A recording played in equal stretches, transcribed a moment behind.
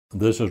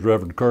This is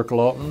Reverend Kirk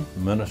Lawton,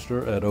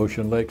 minister at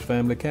Ocean Lakes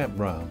Family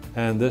Campground,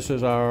 and this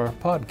is our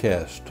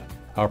podcast.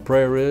 Our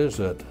prayer is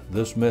that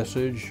this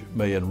message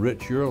may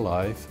enrich your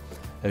life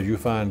as you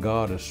find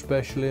God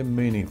especially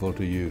meaningful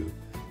to you.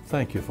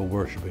 Thank you for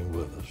worshiping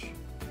with us.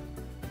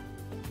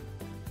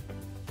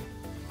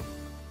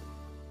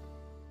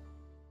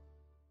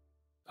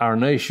 Our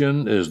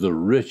nation is the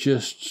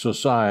richest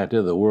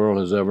society the world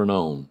has ever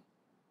known.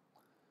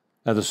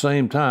 At the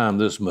same time,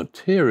 this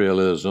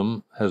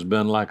materialism has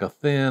been like a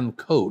thin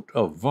coat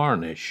of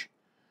varnish,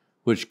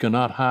 which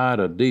cannot hide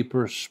a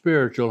deeper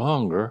spiritual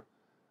hunger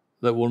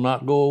that will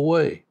not go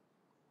away.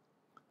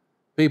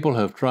 People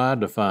have tried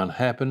to find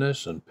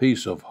happiness and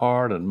peace of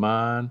heart and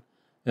mind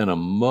in a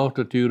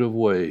multitude of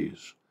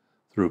ways,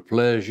 through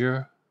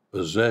pleasure,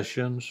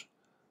 possessions,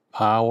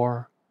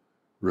 power,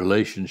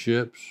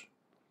 relationships.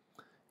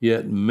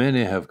 Yet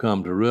many have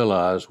come to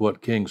realize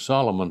what King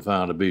Solomon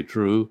found to be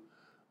true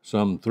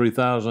some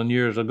 3,000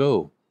 years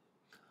ago.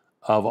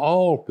 Of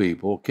all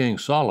people, King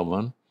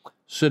Solomon,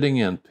 sitting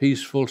in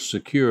peaceful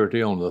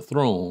security on the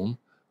throne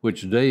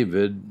which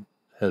David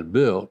had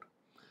built,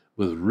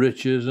 with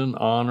riches and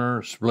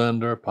honor,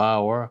 splendor,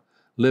 power,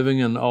 living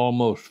in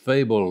almost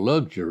fable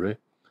luxury,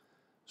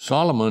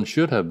 Solomon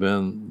should have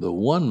been the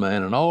one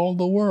man in all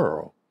the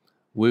world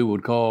we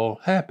would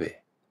call happy.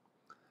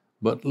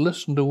 But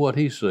listen to what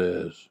he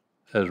says,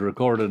 as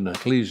recorded in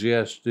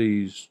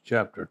Ecclesiastes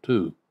chapter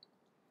 2.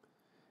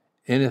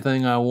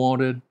 Anything I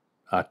wanted,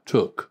 I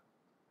took,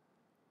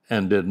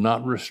 and did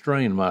not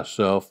restrain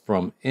myself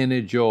from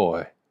any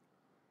joy.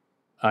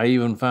 I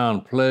even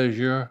found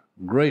pleasure,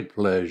 great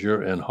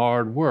pleasure, in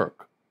hard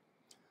work.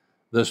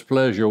 This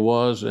pleasure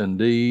was,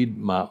 indeed,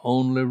 my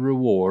only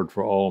reward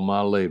for all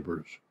my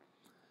labors.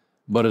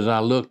 But as I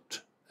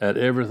looked at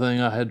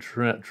everything I had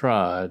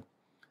tried,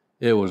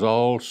 it was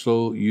all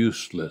so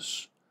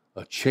useless,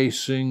 a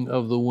chasing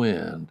of the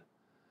wind,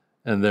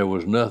 and there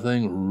was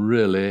nothing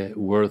really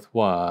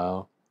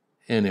worthwhile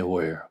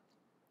anywhere.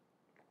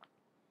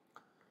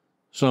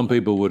 Some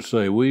people would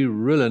say we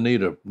really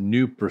need a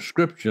new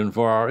prescription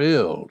for our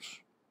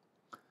ills.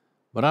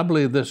 But I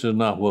believe this is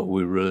not what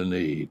we really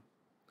need.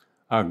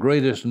 Our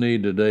greatest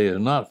need today is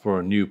not for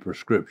a new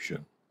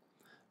prescription,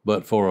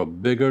 but for a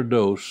bigger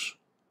dose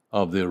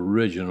of the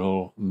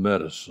original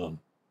medicine.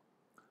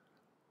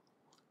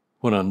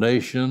 When a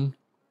nation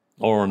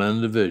or an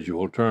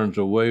individual turns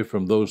away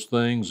from those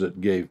things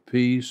that gave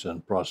peace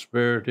and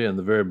prosperity in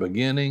the very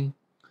beginning,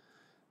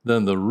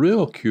 then the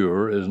real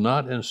cure is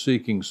not in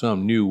seeking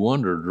some new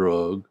wonder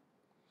drug.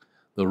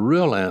 The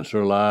real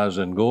answer lies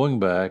in going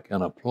back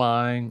and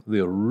applying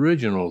the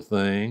original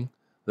thing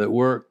that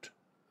worked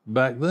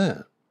back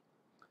then.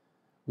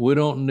 We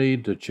don't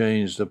need to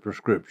change the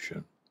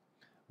prescription.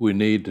 We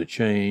need to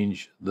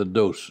change the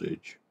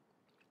dosage.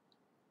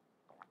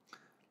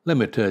 Let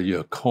me tell you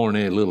a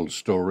corny little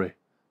story,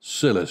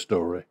 silly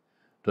story,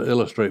 to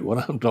illustrate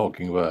what I'm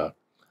talking about.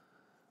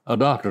 A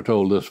doctor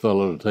told this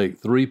fellow to take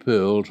 3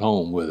 pills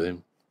home with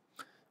him,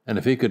 and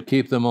if he could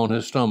keep them on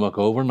his stomach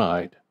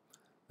overnight,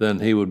 then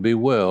he would be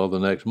well the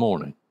next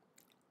morning.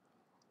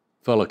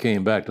 Fellow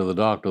came back to the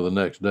doctor the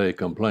next day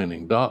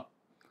complaining, "Doc,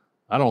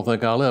 I don't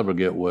think I'll ever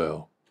get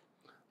well.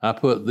 I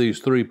put these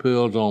 3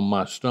 pills on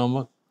my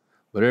stomach,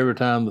 but every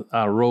time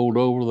I rolled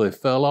over, they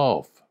fell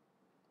off."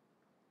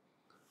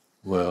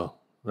 Well,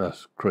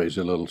 that's a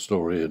crazy little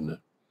story, isn't it?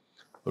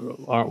 But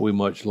aren't we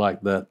much like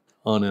that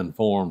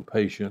uninformed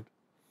patient?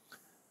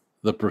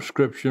 The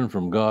prescription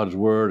from God's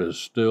Word is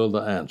still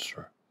the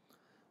answer,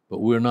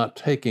 but we're not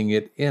taking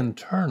it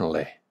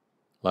internally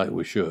like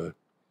we should.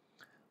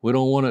 We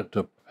don't want it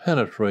to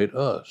penetrate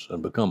us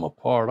and become a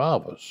part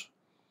of us.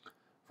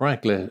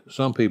 Frankly,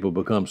 some people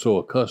become so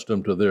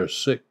accustomed to their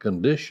sick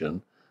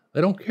condition, they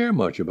don't care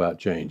much about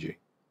changing.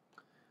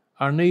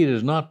 Our need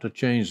is not to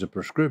change the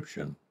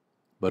prescription,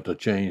 but to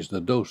change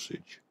the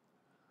dosage.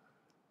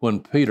 When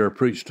Peter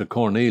preached to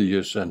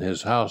Cornelius and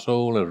his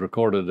household, as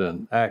recorded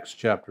in Acts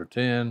chapter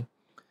 10,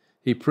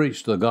 he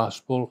preached the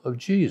gospel of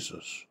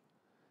Jesus.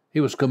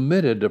 He was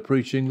committed to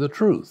preaching the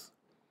truth.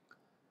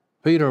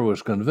 Peter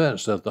was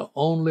convinced that the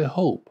only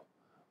hope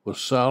was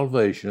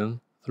salvation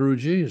through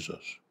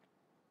Jesus.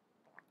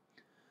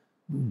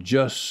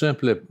 Just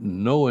simply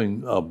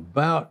knowing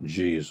about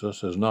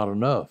Jesus is not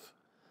enough.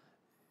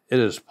 It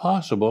is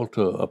possible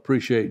to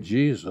appreciate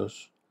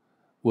Jesus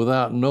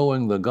without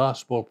knowing the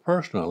gospel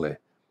personally.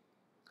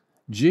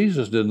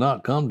 Jesus did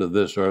not come to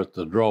this earth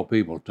to draw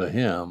people to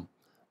him,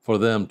 for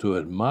them to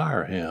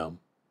admire him.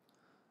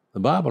 The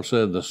Bible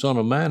said the Son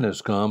of Man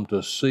has come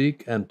to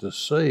seek and to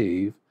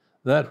save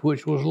that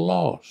which was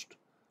lost.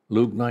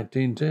 Luke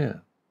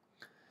 19:10.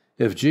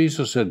 If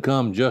Jesus had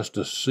come just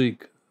to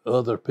seek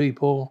other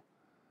people,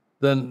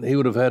 then he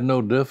would have had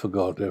no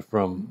difficulty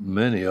from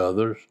many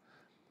others.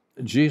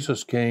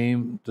 Jesus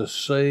came to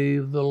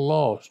save the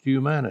lost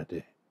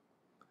humanity.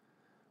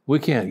 We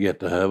can't get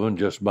to heaven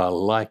just by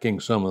liking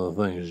some of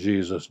the things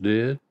Jesus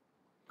did.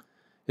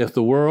 If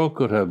the world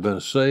could have been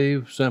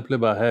saved simply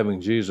by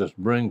having Jesus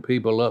bring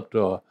people up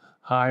to a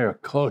higher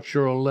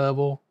cultural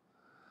level,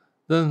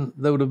 then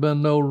there would have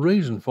been no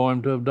reason for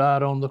him to have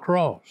died on the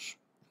cross.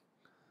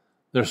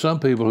 There are some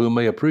people who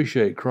may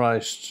appreciate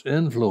Christ's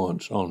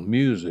influence on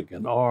music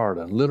and art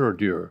and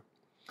literature.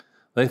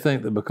 They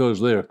think that because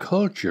they are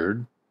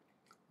cultured,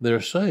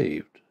 they're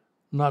saved.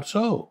 Not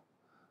so.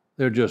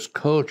 They're just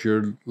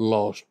cultured,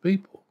 lost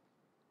people.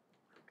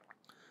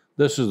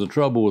 This is the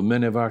trouble with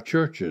many of our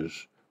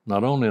churches,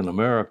 not only in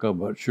America,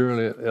 but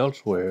surely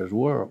elsewhere as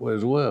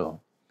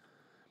well.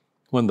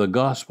 When the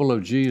gospel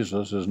of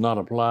Jesus is not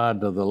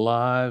applied to the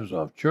lives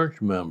of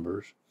church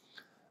members,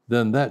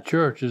 then that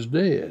church is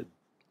dead.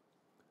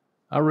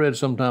 I read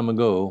some time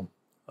ago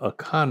a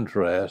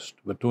contrast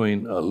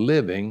between a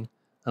living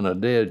and a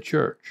dead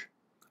church.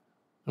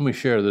 Let me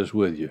share this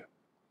with you.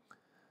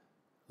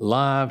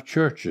 Live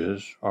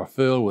churches are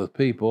filled with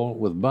people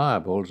with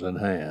Bibles in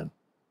hand.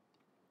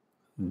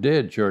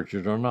 Dead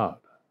churches are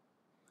not.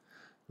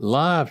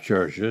 Live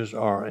churches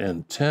are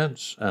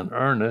intense and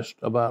earnest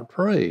about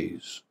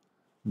praise.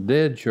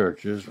 Dead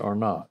churches are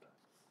not.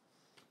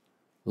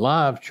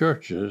 Live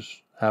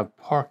churches have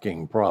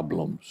parking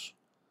problems.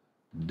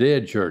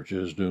 Dead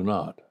churches do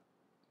not.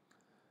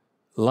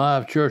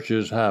 Live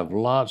churches have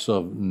lots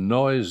of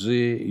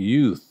noisy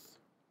youth.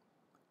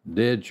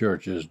 Dead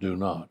churches do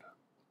not.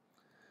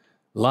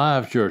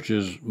 Live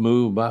churches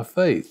move by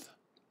faith.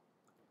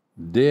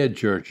 Dead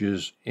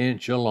churches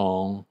inch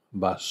along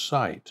by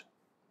sight.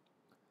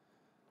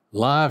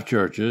 Live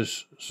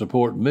churches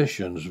support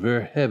missions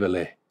very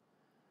heavily.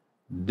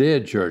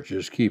 Dead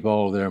churches keep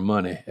all their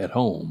money at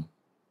home.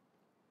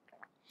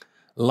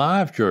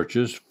 Live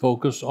churches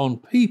focus on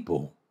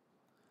people.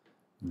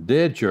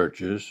 Dead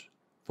churches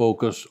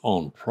focus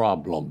on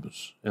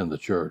problems in the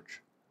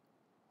church.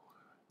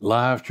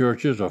 Live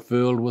churches are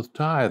filled with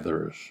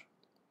tithers.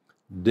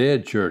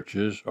 Dead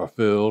churches are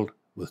filled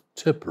with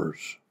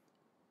tippers.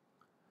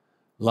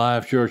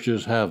 Live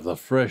churches have the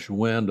fresh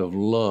wind of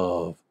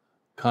love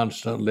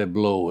constantly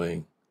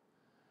blowing.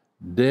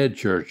 Dead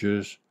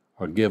churches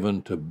are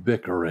given to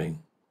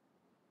bickering.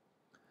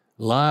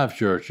 Live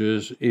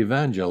churches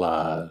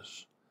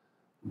evangelize.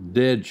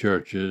 Dead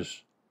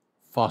churches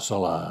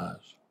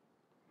fossilize.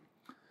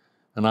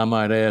 And I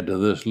might add to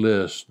this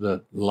list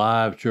that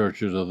live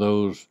churches are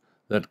those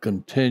that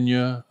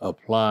continue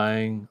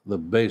applying the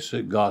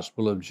basic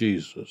gospel of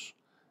Jesus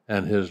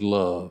and his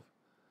love,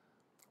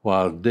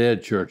 while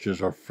dead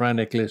churches are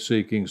frantically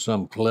seeking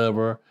some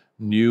clever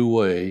new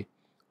way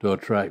to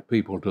attract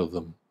people to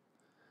them.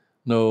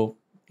 No,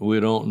 we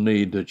don't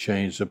need to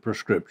change the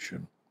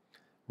prescription.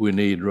 We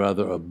need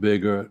rather a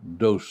bigger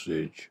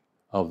dosage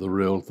of the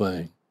real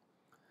thing.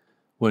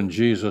 When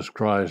Jesus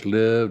Christ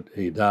lived,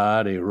 he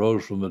died, he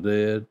rose from the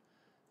dead,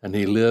 and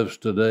he lives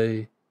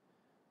today,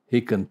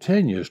 he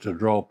continues to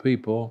draw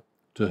people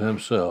to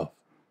himself.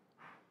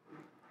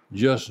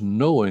 Just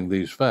knowing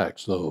these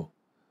facts, though,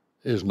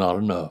 is not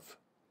enough.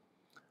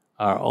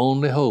 Our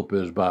only hope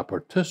is by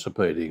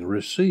participating,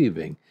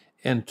 receiving,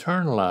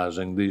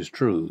 internalizing these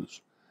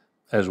truths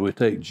as we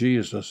take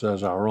Jesus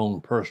as our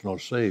own personal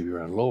Savior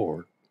and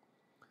Lord.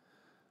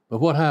 But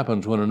what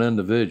happens when an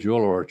individual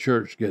or a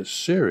church gets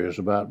serious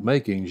about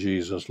making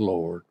Jesus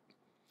Lord?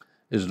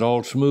 Is it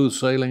all smooth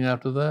sailing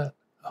after that?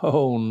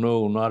 Oh,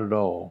 no, not at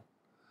all.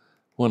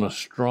 When a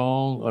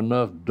strong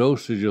enough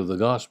dosage of the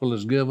gospel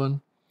is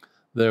given,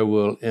 there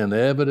will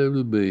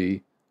inevitably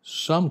be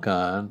some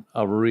kind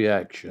of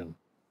reaction.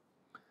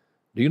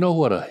 Do you know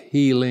what a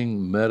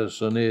healing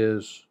medicine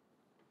is?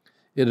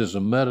 It is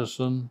a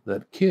medicine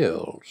that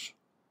kills.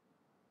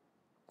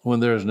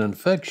 When there is an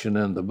infection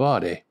in the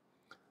body,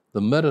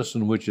 the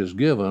medicine which is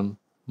given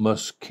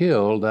must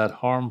kill that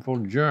harmful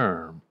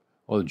germ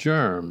or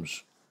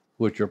germs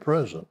which are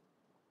present.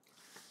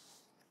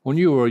 When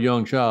you were a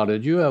young child,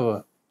 did you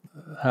ever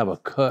have a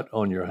cut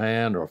on your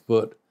hand or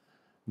foot,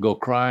 go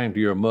crying to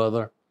your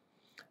mother,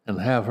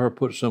 and have her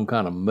put some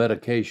kind of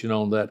medication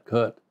on that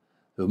cut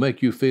that would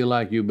make you feel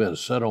like you've been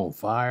set on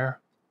fire?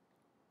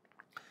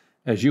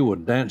 As you were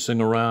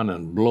dancing around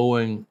and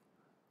blowing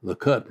the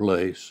cut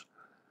place,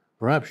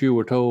 perhaps you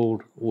were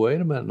told,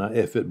 wait a minute now,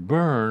 if it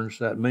burns,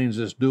 that means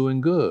it's doing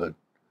good.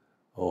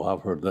 Oh,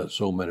 I've heard that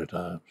so many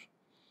times.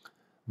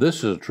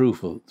 This is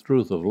the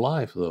truth of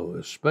life, though,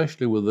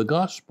 especially with the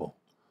gospel.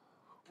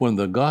 When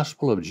the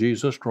gospel of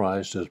Jesus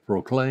Christ is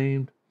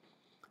proclaimed,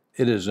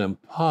 it is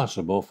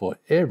impossible for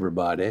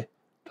everybody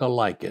to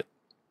like it.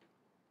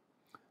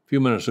 A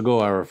few minutes ago,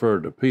 I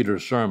referred to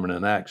Peter's sermon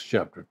in Acts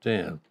chapter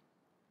 10.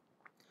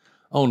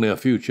 Only a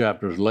few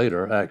chapters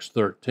later, Acts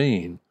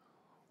 13,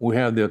 we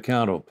have the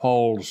account of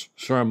Paul's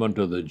sermon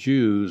to the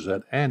Jews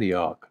at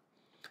Antioch.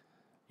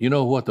 You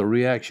know what the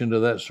reaction to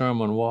that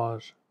sermon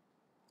was?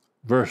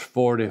 Verse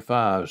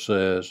 45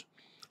 says,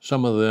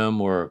 some of them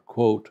were,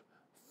 quote,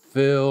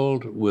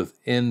 filled with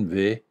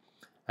envy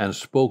and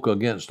spoke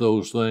against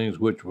those things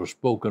which were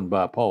spoken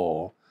by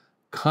Paul,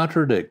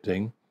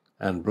 contradicting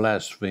and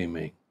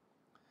blaspheming.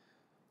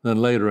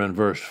 Then later in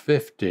verse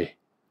 50,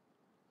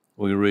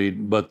 we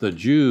read, but the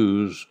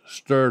Jews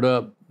stirred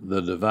up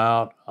the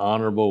devout,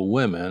 honorable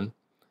women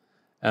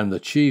and the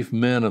chief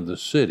men of the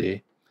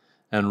city,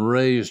 and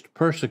raised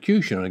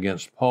persecution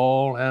against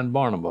Paul and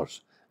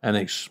Barnabas and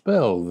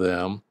expelled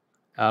them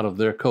out of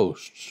their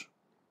coasts.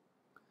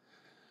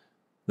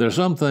 There are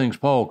some things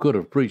Paul could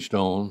have preached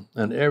on,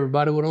 and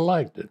everybody would have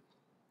liked it.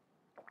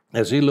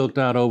 As he looked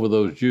out over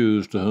those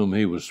Jews to whom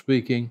he was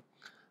speaking,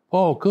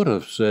 Paul could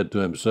have said to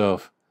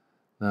himself,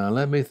 "Now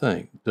let me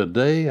think.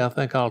 Today I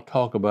think I'll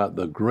talk about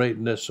the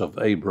greatness of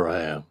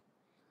Abraham.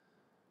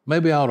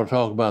 Maybe I ought to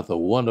talk about the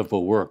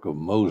wonderful work of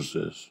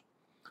Moses.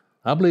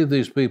 I believe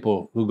these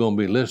people who are going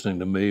to be listening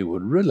to me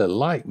would really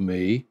like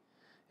me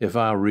if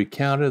I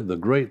recounted the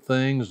great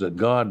things that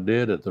God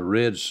did at the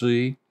Red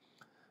Sea,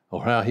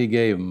 or how he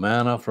gave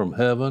manna from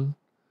heaven,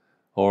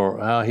 or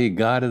how he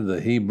guided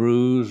the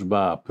Hebrews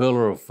by a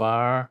pillar of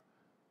fire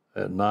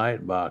at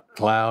night, by a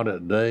cloud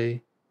at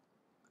day."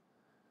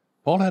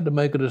 Paul had to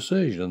make a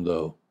decision,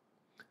 though.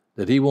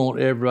 Did he want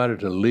everybody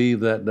to leave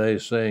that day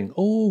saying,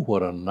 "Oh,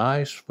 what a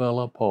nice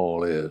fellow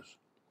Paul is"?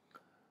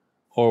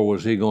 Or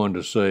was he going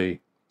to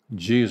say,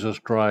 Jesus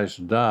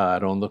Christ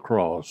died on the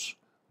cross,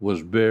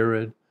 was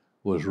buried,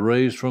 was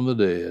raised from the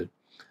dead,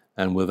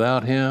 and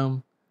without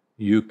him,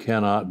 you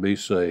cannot be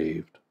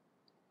saved?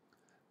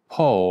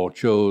 Paul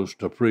chose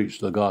to preach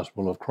the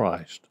gospel of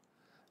Christ,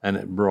 and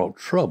it brought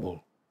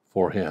trouble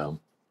for him.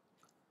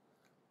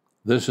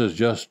 There's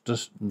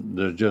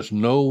just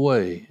no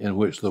way in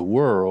which the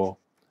world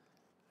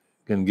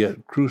can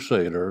get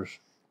crusaders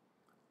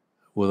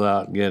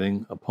without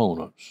getting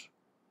opponents.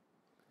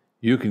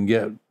 You can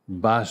get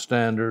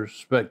bystanders,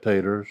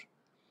 spectators,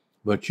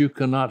 but you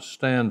cannot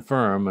stand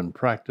firm and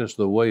practice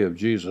the way of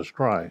Jesus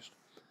Christ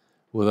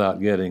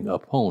without getting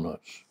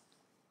opponents.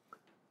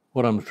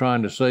 What I'm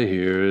trying to say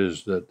here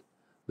is that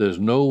there's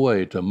no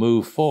way to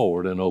move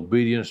forward in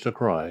obedience to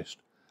Christ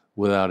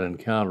without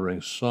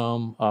encountering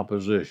some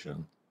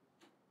opposition.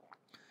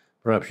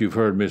 Perhaps you've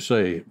heard me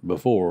say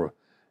before,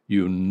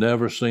 you've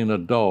never seen a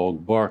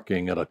dog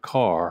barking at a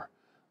car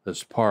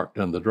that's parked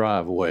in the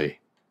driveway.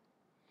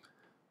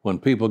 When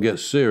people get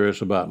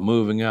serious about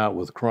moving out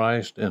with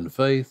Christ in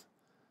faith,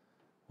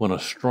 when a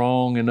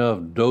strong enough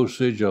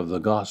dosage of the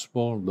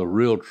gospel, the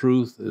real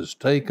truth, is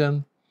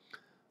taken,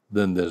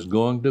 then there's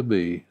going to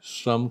be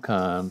some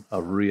kind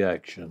of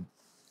reaction.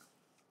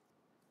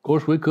 Of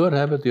course, we could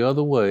have it the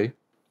other way.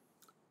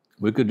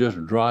 We could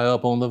just dry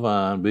up on the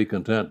vine, be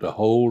content to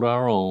hold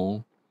our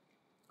own.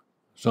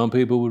 Some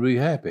people would be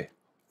happy,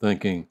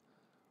 thinking,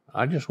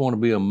 I just want to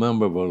be a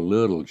member of a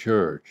little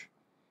church.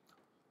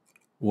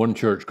 One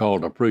church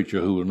called a preacher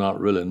who was not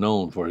really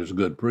known for his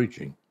good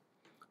preaching.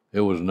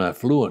 It was an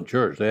affluent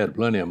church. They had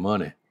plenty of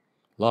money, a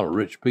lot of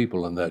rich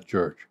people in that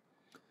church.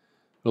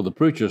 So the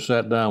preacher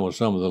sat down with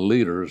some of the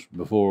leaders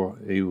before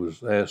he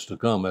was asked to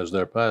come as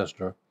their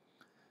pastor,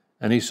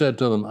 and he said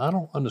to them, I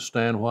don't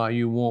understand why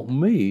you want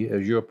me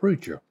as your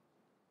preacher.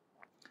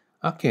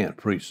 I can't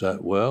preach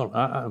that well.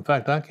 In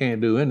fact, I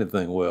can't do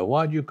anything well.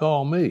 Why'd you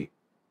call me?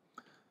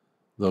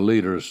 The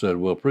leaders said,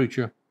 well,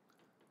 preacher,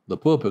 the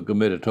pulpit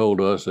committee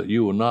told us that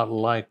you were not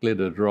likely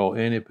to draw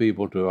any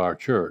people to our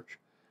church.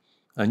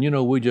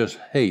 And we just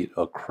hate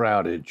a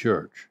crowded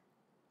church.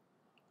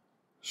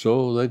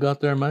 So they got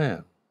their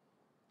man.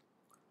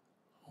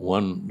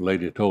 One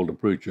lady told the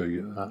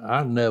preacher,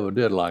 I never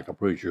did like a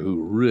preacher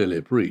who really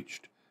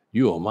preached.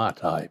 You are my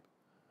type.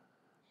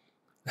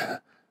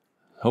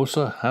 How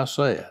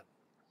sad.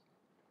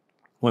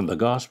 When the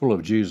gospel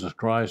of Jesus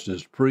Christ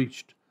is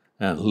preached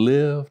and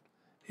lived,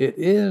 it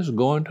is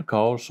going to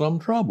cause some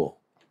trouble.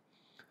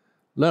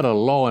 Let a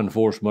law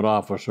enforcement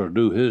officer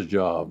do his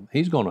job.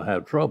 He's going to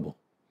have trouble.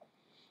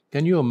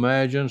 Can you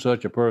imagine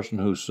such a person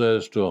who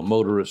says to a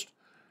motorist,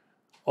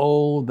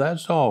 oh,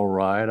 that's all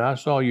right. I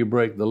saw you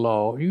break the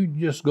law. You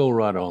just go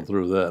right on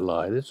through that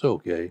light. It's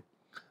okay.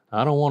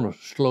 I don't want to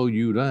slow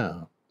you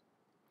down.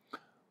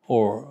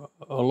 Or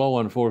a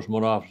law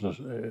enforcement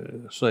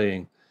officer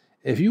saying,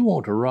 if you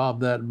want to rob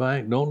that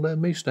bank, don't let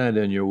me stand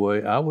in your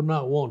way. I would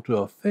not want to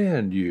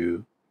offend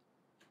you.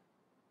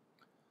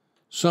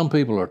 Some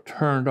people are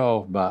turned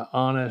off by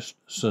honest,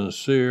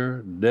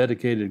 sincere,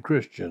 dedicated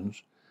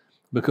Christians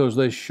because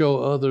they show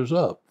others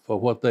up for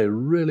what they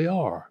really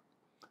are.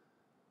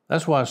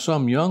 That's why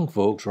some young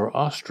folks are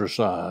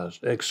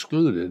ostracized,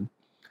 excluded,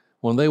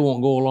 when they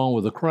won't go along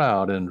with the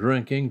crowd in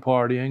drinking,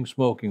 partying,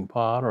 smoking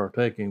pot, or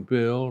taking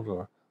pills,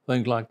 or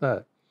things like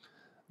that.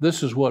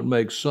 This is what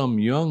makes some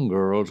young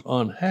girls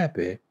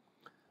unhappy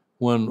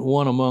when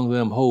one among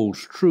them holds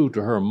true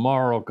to her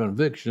moral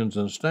convictions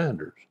and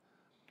standards.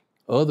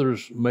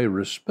 Others may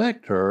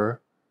respect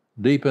her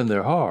deep in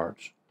their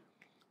hearts,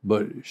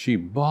 but she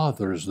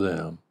bothers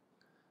them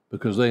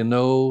because they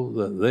know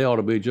that they ought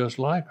to be just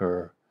like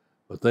her,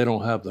 but they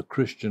don't have the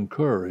Christian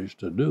courage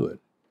to do it.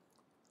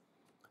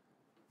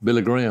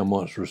 Billy Graham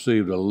once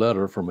received a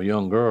letter from a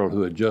young girl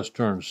who had just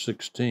turned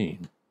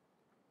 16.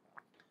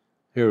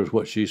 Here's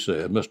what she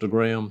said, Mr.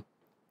 Graham,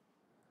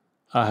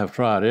 I have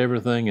tried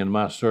everything in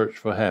my search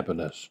for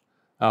happiness,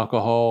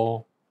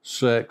 alcohol,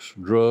 sex,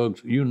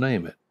 drugs, you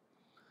name it.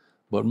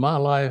 But my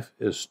life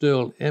is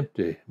still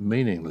empty,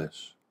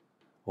 meaningless,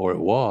 or it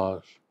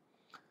was.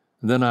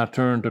 And then I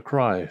turned to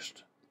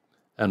Christ,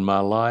 and my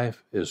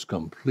life is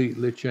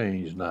completely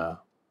changed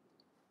now.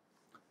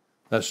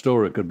 That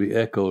story could be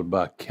echoed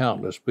by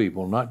countless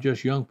people, not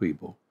just young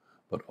people,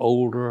 but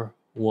older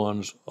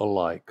ones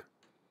alike.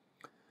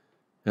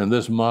 In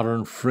this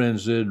modern,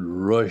 frenzied,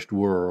 rushed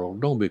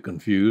world, don't be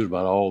confused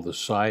by all the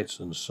sights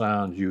and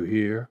sounds you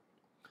hear.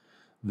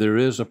 There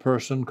is a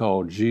person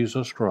called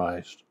Jesus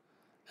Christ,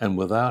 and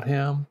without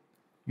him,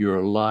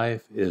 your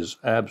life is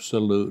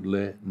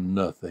absolutely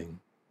nothing.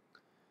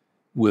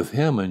 With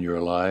him in your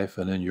life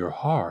and in your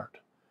heart,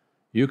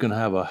 you can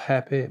have a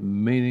happy,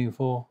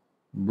 meaningful,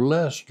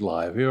 blessed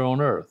life here on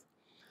earth,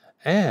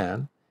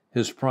 and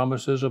his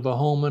promises of a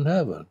home in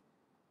heaven.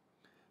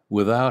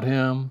 Without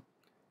him,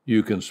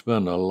 you can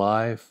spend a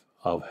life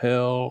of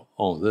hell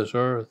on this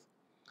earth,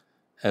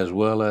 as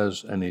well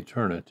as an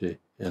eternity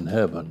in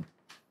heaven,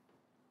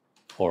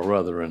 or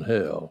rather in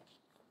hell.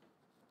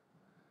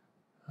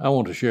 I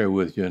want to share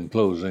with you in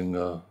closing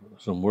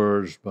some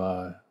words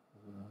by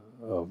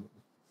a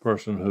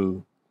person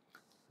who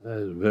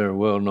is very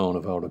well known,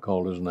 if I were to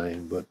call his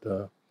name,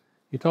 but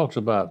he talks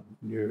about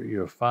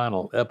your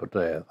final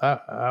epitaph.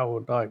 I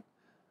would like,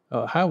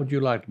 how would you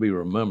like to be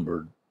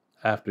remembered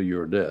after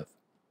your death?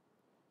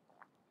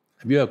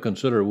 Have you ever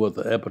considered what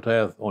the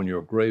epitaph on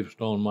your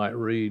gravestone might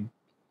read?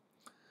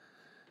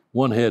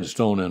 One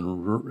headstone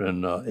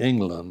in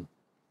England,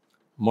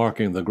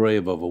 marking the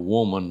grave of a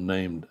woman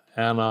named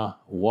Anna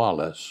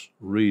Wallace,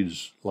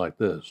 reads like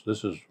this.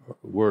 This is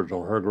words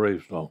on her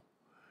gravestone.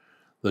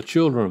 The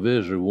children of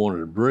Israel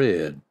wanted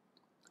bread,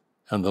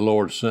 and the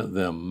Lord sent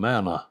them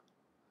manna.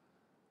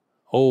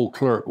 Old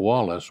Clerk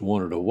Wallace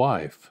wanted a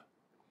wife,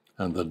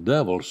 and the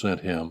devil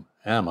sent him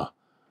Anna.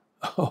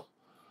 Oh,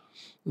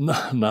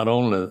 not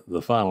only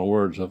the final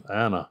words of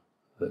Anna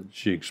that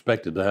she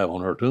expected to have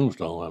on her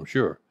tombstone, I'm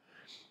sure,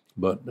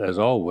 but as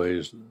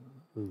always,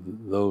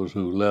 those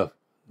who left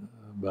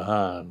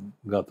behind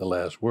got the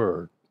last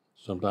word.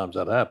 Sometimes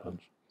that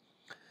happens.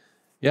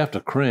 You have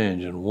to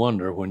cringe and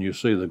wonder when you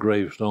see the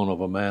gravestone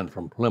of a man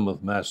from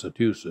Plymouth,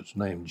 Massachusetts,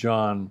 named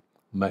John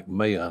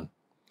McMahon.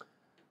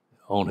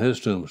 On his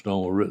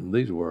tombstone were written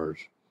these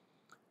words: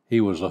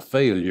 he was a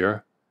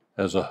failure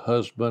as a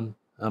husband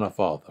and a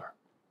father.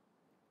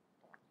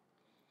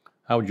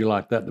 How would you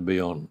like that to be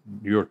on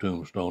your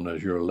tombstone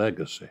as your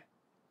legacy?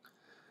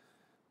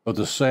 But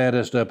the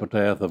saddest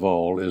epitaph of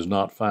all is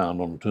not found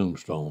on the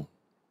tombstone.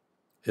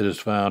 It is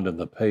found in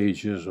the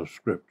pages of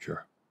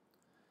Scripture.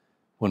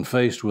 When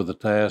faced with the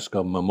task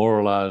of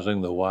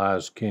memorializing the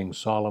wise King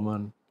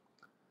Solomon,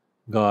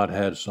 God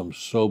had some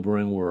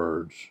sobering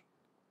words.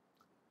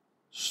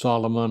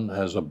 Solomon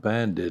has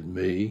abandoned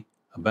me.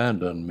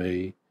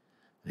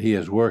 He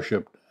has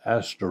worshipped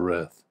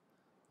Ashtoreth,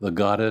 the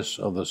goddess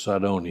of the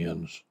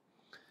Sidonians.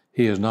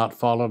 He has not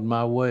followed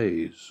my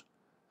ways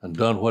and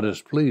done what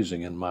is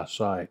pleasing in my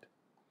sight.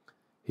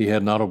 He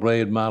had not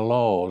obeyed my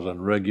laws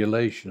and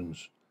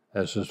regulations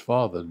as his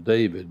father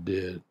David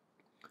did.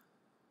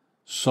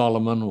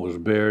 Solomon was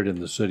buried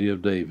in the city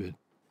of David,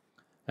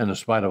 and in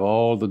spite of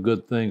all the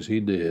good things he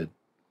did,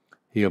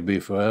 he'll be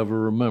forever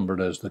remembered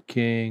as the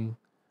king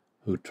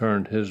who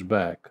turned his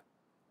back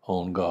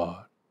on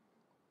God.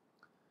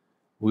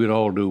 We'd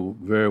all do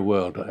very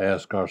well to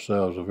ask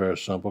ourselves a very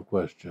simple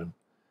question.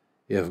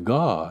 If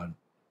God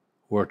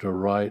were to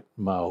write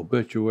my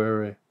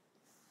obituary,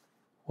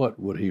 what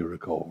would he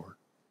record?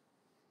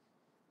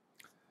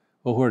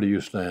 Well, where do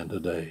you stand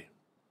today?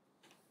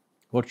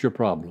 What's your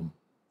problem?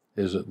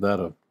 Is it that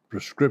of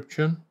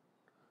prescription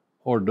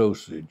or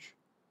dosage?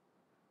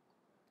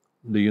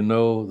 Do you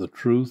know the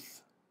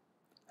truth?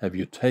 Have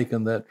you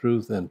taken that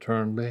truth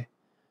internally?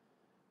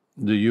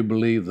 Do you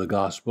believe the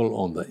gospel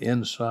on the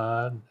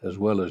inside as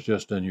well as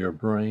just in your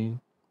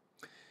brain?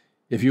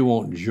 If you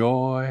want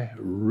joy,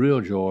 real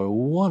joy,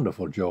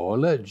 wonderful joy,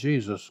 let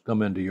Jesus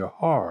come into your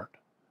heart.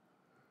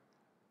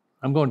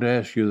 I'm going to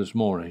ask you this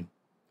morning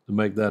to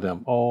make that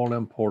an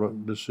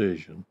all-important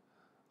decision,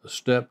 a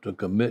step to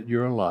commit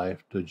your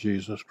life to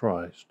Jesus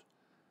Christ,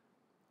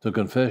 to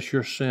confess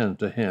your sin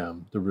to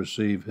him, to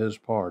receive his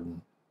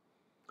pardon.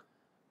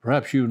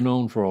 Perhaps you've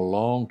known for a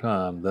long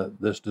time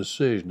that this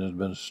decision has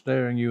been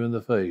staring you in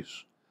the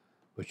face,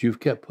 but you've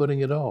kept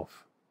putting it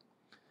off.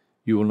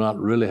 You will not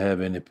really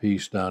have any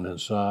peace down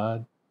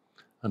inside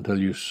until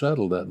you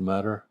settle that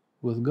matter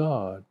with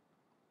God.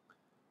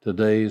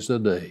 Today's the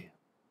day.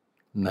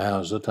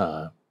 Now's the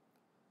time.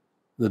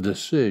 The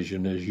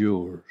decision is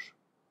yours.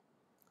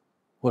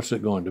 What's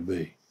it going to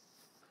be?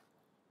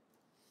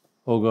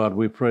 Oh God,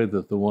 we pray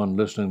that the one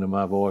listening to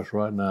my voice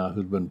right now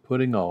who's been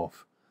putting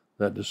off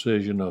that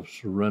decision of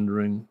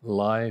surrendering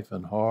life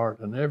and heart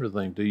and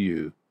everything to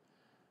you,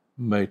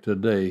 may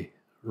today,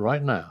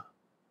 right now,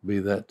 be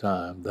that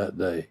time, that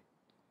day.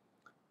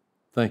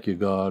 Thank you,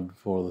 God,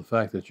 for the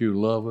fact that you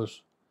love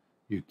us.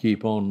 You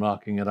keep on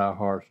knocking at our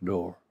heart's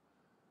door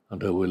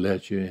until we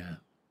let you in.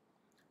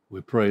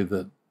 We pray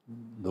that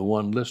the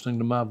one listening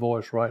to my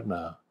voice right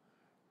now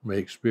may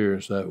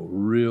experience that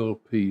real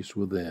peace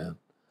within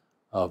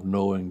of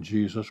knowing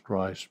Jesus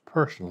Christ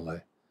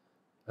personally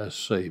as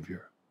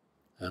Savior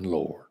and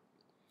Lord.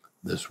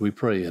 This we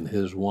pray in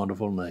his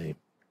wonderful name.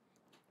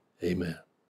 Amen.